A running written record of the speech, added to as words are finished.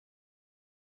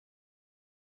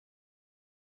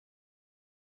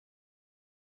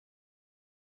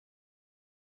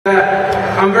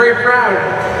I'm very proud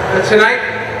tonight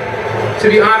to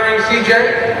be honoring CJ.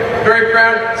 Very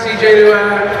proud, CJ, to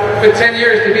for 10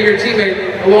 years to be your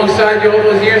teammate alongside you all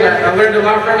those years. I learned a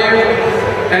lot from you,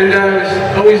 and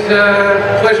it's always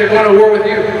a pleasure going to war with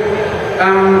you.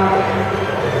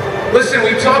 Listen,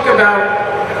 we talk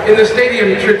about in the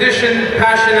stadium tradition,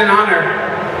 passion, and honor.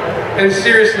 And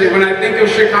seriously, when I think of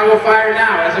Chicago Fire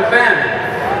now as a fan,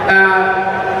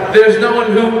 there's no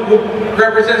one who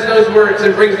represents those words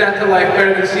and brings that to life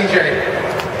better than CJ.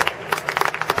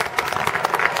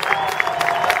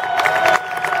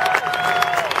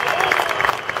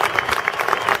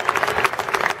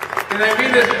 And I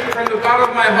mean this from the bottom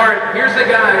of my heart. Here's a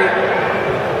guy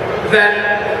that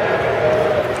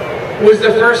was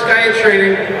the first guy at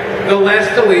training, the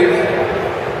last to leave.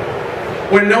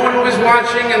 When no one was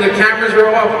watching and the cameras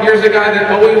were off, here's a guy that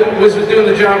always was doing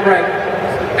the job right.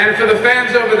 And for the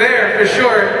fans over there, for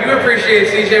sure, you appreciate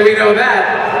CJ, we know that.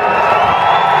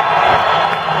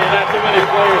 Not too many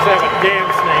players have a damn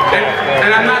snake back.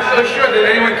 And I'm not so sure that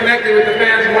anyone connected with the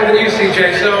fans more than you,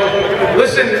 CJ. So,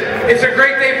 listen, it's a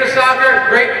great day for soccer.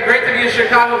 Great to be a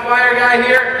Chicago Fire guy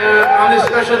here on this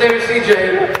special day with CJ.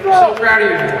 And I'm so proud of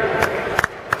you.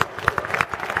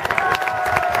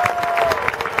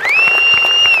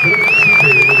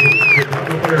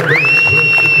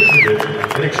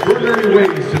 In extraordinary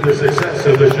ways to the success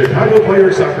of the Chicago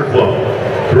Fire Soccer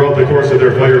Club. Throughout the course of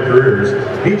their Fire careers,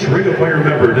 each Ring of Fire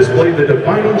member displayed the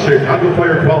defining Chicago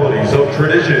Fire qualities of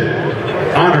tradition,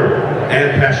 honor,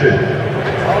 and passion.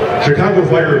 Chicago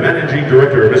Fire Managing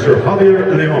Director Mr.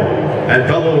 Javier Leon and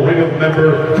fellow Ring of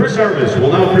member Chris Armas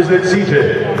will now present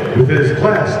CJ with his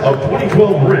class of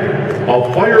 2012 ring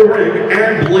of Fire Ring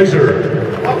and Blazer.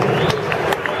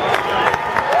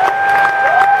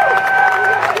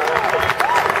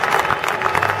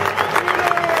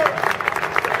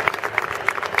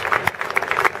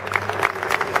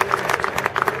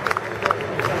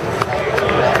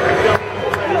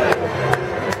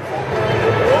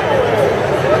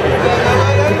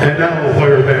 And now,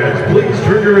 Fire fans, please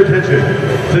turn your attention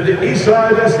to the east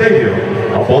side of the stadium,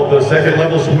 above the second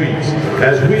level suites,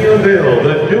 as we unveil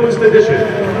the newest addition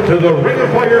to the Ring of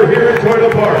Fire here in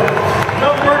Toyota Park.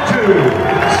 Number 2,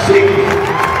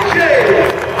 CJ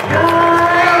Brown!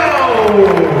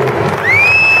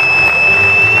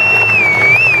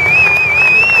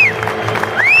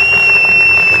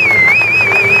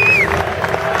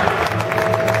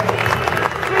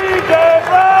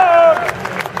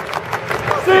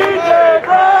 CJ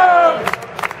Brown!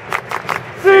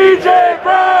 CJ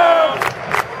Brown!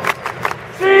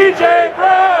 CJ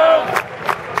Brown!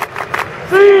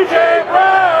 CJ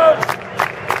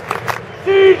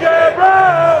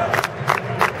Brown!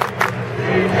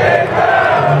 CJ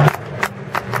Brown!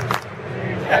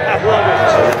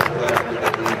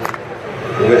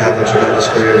 We're going to have a tremendous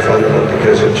career in front of him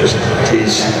because of just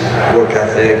his work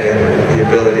ethic and the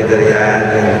ability that he had,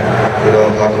 and you know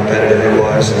how competitive he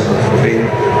was, and for being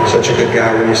such a good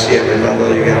guy. When you see him in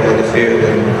London, you get him on the field,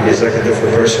 and he's like a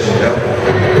different person, you know.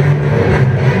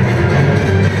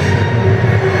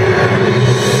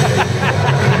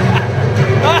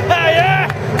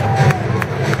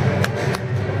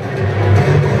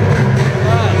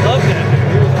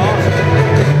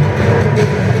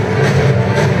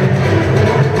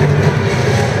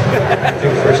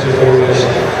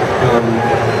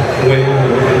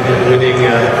 Winning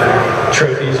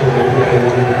trophies and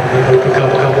a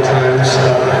couple times.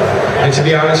 And to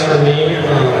be honest, for me,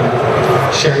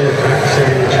 sharing the practice,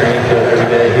 sharing the training field every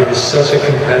day, he was such a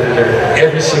competitor.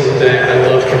 Every single day, I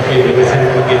loved competing with him,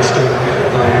 against him.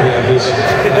 He's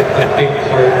a big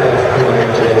part of who I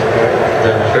am today.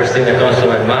 The first thing that comes to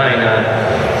my mind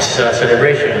is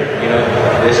celebration. You know,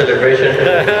 the celebration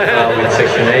with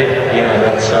Section 8. You know,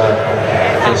 that's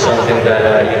something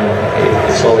that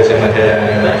it's always in my head.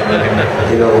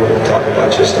 You know, when we talk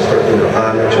about just the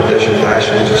honor, tradition,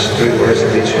 passion, just 3 words that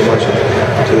mean so much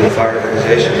to the fire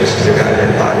organization. This is the guy that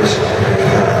embodies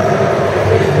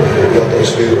what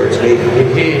those 3 words mean.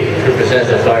 He represents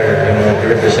the fire. You know, he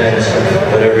represents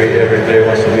what every player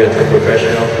wants to be, a true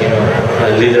professional. You know,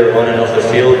 a leader on and off the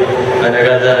field. And I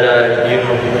got that.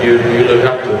 You look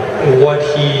up to. What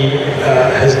he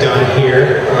has done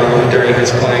here during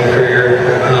his playing career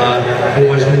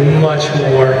was much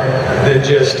more than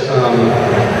just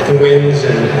wins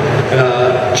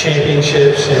and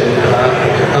championships,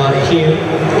 and he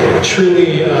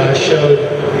truly showed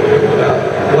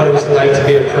what it was like to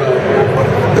be a pro.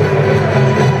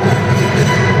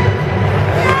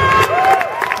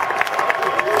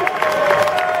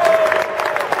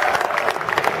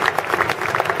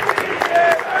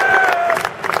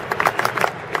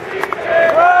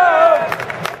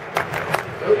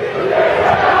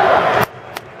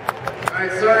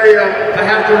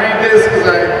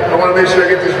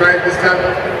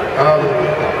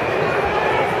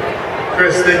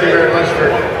 thank you very much for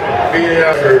being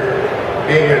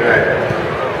here tonight.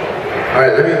 All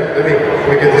right, let me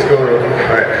get this going. All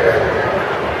right.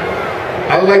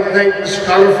 I would like to thank the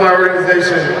Chicago Fire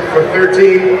Organization for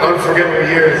 13 unforgettable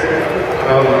years.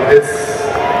 It's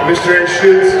Mr. Ed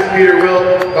Schutz, Peter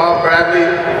Wilt, Bob Bradley.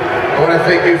 I want to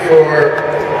thank you for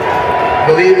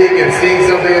believing and seeing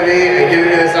something in me and giving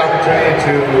me this opportunity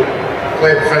to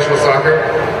play professional soccer.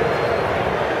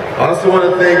 I also want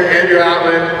to thank Andrew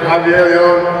Outman, Javier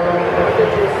Leon,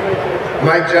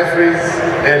 Mike Jeffries,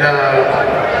 and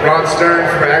Ron Stern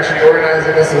for actually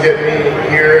organizing this and getting me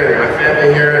here and my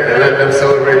family here and letting them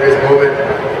celebrate this moment.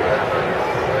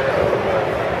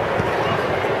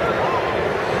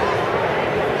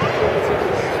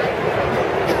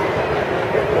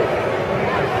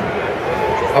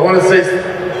 I want to say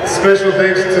special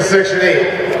thanks to Section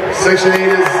 8. Section 8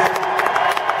 is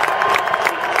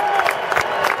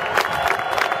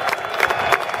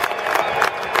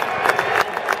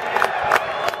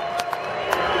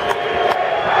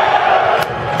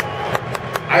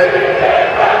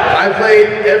I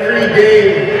played every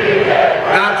game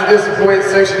not to disappoint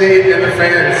Section 8 and the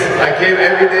fans. I came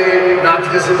every day not to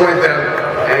disappoint them.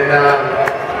 And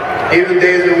even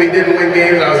days when we didn't win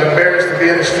games, I was embarrassed to be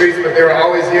in the streets, but they were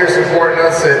always here supporting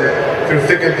us and through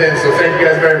thick and thin. So thank you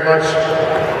guys very much.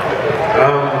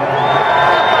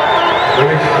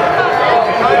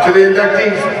 To the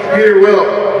inductees, Peter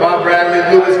Wilt, Bob Bradley,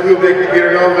 Lucas Kubik,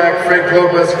 Peter Novak, Frank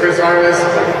Lopez, Chris Armas.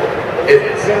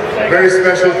 It's very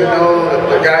special to know that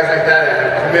the guys like that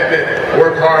have commitment,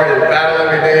 work hard, and battle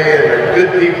every day, and they're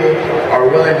good people, are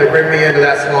willing to bring me into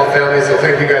that small family. So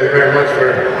thank you guys very much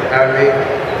for having me.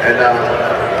 And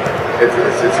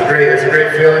it's a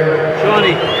great feeling.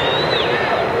 Johnny.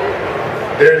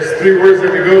 There's 3 words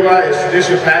that we go by: it's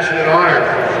tradition, passion, and honor.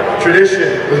 Tradition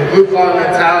with blue collar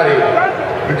mentality.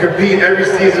 We compete every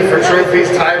season for trophies,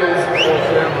 titles,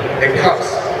 and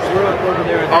cups.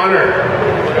 Honor.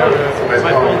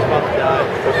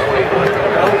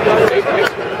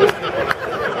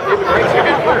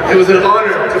 It was an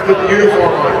honor to put the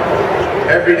uniform on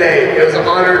every day. It was an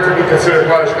honor to be considered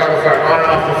part of Chicago Fire, on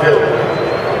and off the field.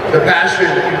 The passion,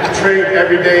 you train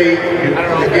every day, you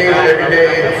game every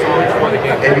day,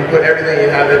 and you put everything you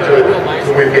have into it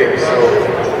to win games. So,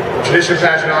 tradition,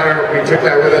 passion, honor, we took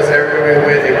that with us everywhere we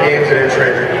went in games and in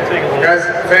training. Guys,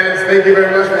 fans, thank you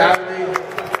very much for having me.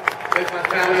 Thank my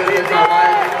family, thank my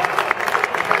wife,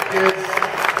 my kids.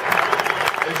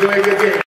 Enjoy a good game.